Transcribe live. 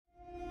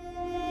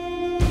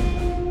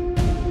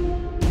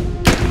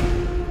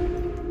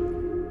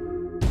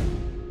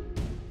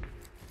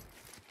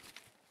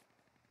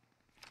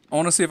I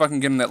want to see if I can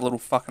get in that little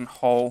fucking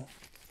hole.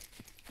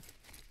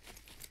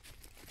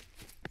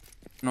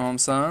 Know what I'm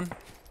saying?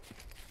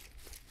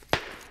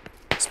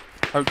 Just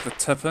poke the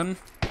tip in.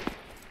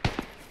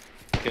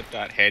 Get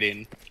that head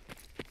in.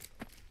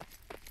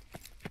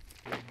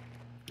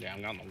 Yeah,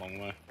 I'm going the long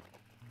way.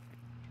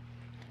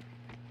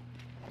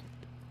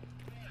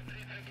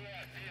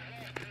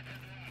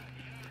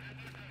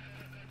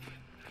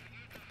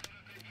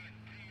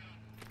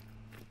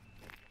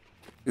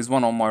 There's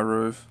one on my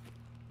roof.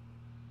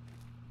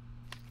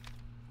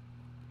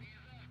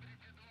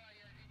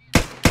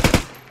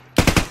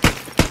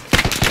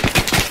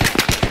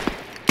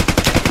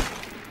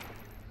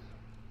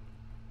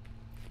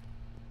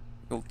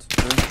 Killed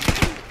two.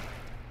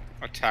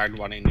 I tagged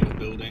one in your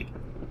building.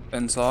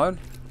 Inside.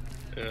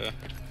 Yeah.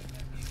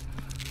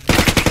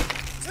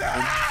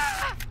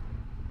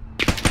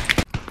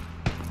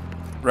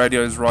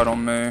 Radio's right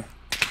on me.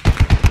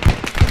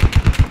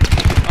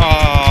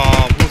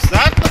 Oh, was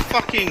that the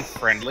fucking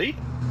friendly?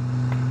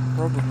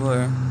 Probably.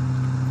 I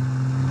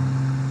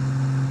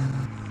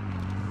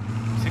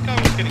think I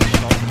was getting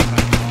shot at the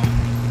same time.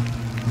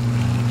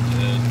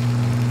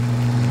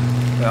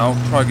 Yeah, I'll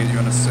try to get you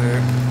in a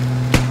sec.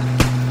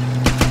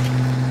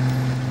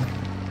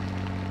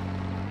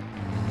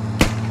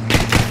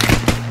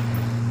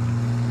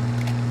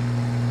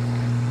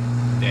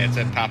 Yeah, it's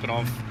at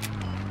Papanov.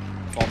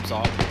 Bob's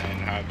up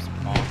and Habs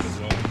mark as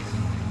well.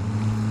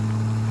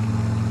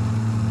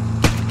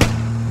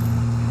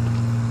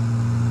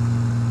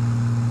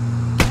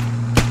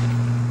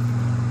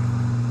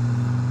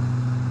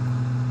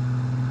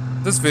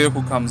 This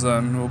vehicle comes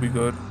in, we'll be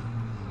good.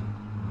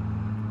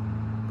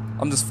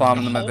 I'm just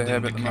farming them at the Holding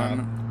hab at the the cab.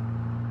 moment.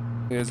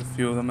 There's a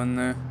few of them in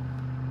there.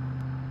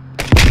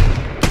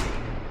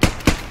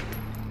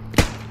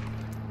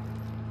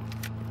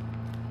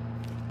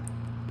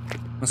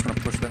 I'm just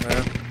gonna push the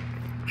hab.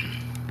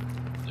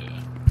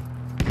 Yeah.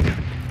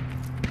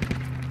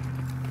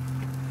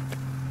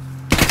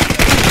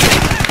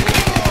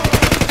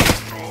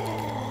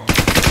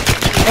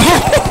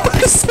 Oh,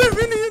 there's so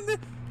many in there!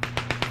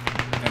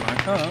 Here I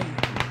come.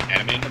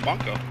 Enemy in the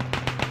bunker.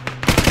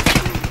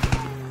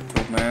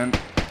 Killed man.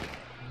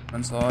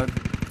 Inside.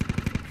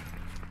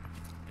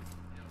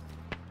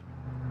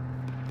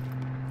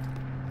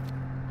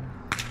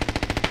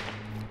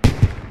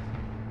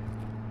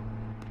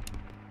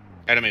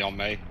 Enemy on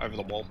me, over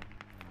the wall.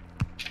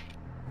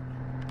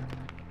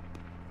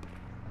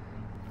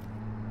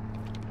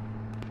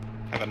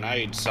 Have a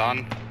nade,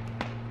 son.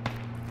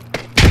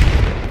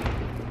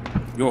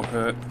 You're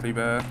hurt pretty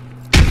bad.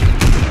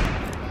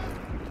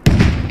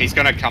 He's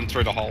gonna come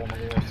through the hole in the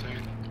wall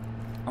soon.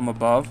 I'm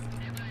above.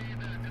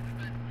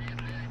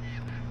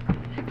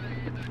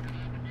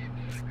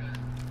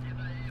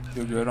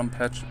 You're good, I'm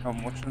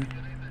watching.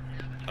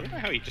 I don't know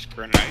how he just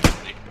grenaded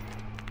me.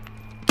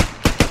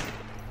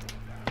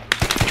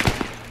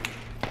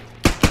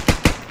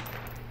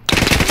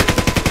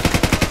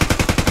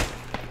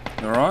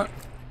 You alright?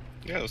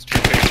 Yeah, there's two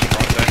people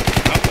right there.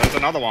 Oh, there's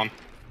another one.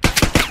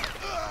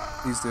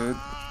 He's dead.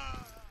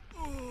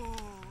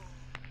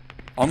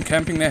 I'm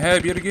camping their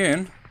hab yet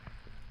again.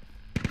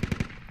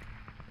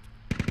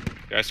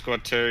 Go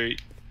squad 2.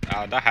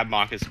 That hab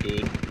mark is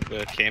good.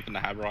 We're camping the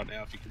hab right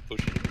now if you can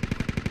push it.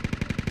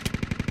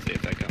 See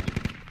if they come.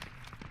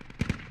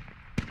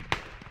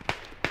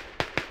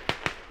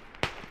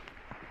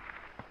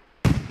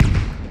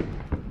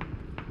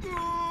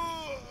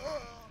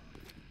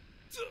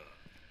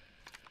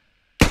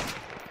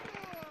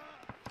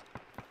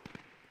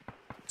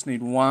 Just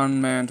need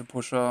one man to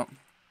push up.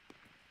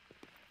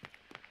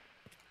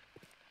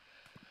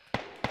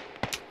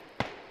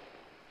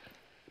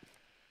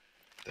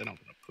 They're not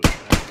gonna push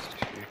that.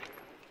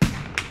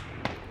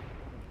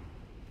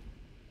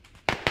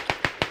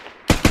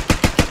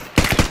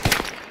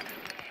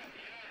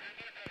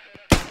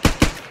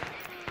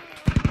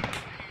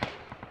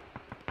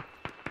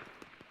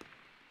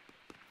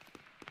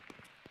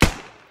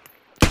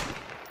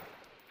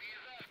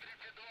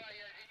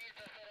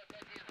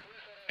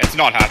 It's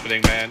not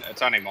happening, man.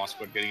 It's only my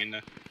squad getting in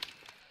there.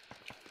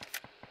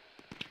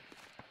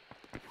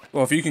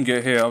 Well, if you can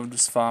get here, I'm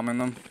just farming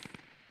them.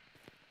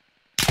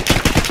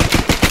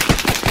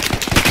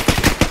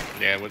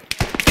 Yeah, with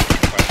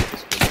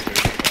this looks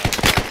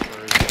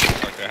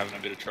like they're having a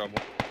bit of trouble.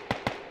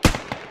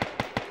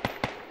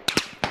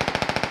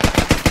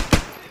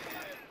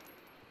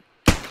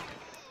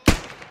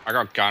 I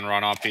got gun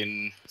run up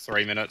in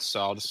 3 minutes,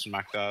 so I'll just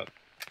smack that.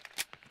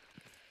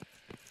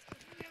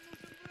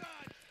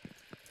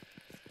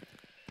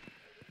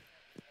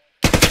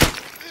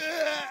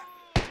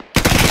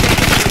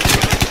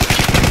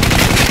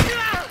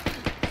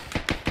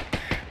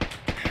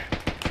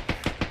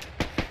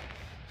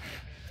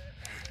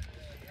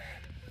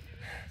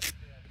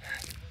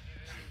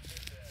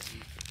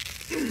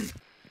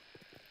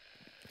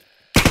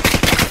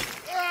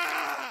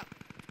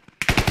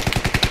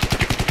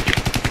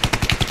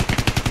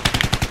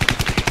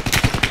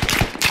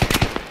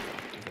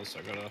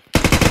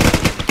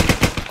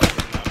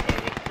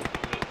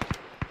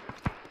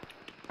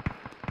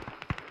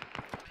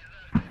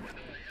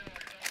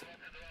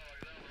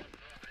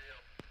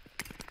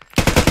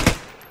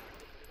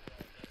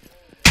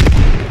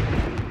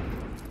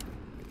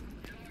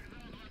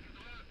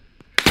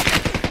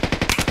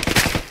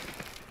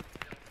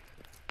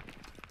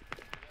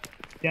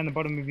 Down the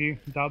bottom of you,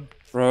 Dub.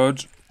 Rog.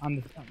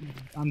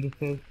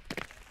 Understairs.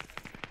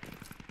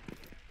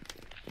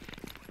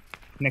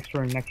 Next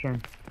room. He's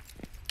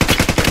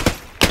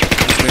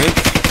dead.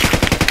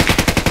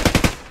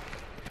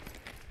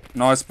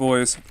 Nice,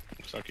 boys.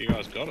 Looks like you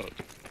guys got it.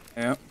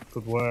 Yeah,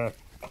 Good work.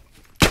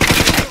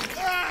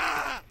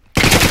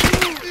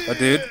 I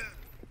did.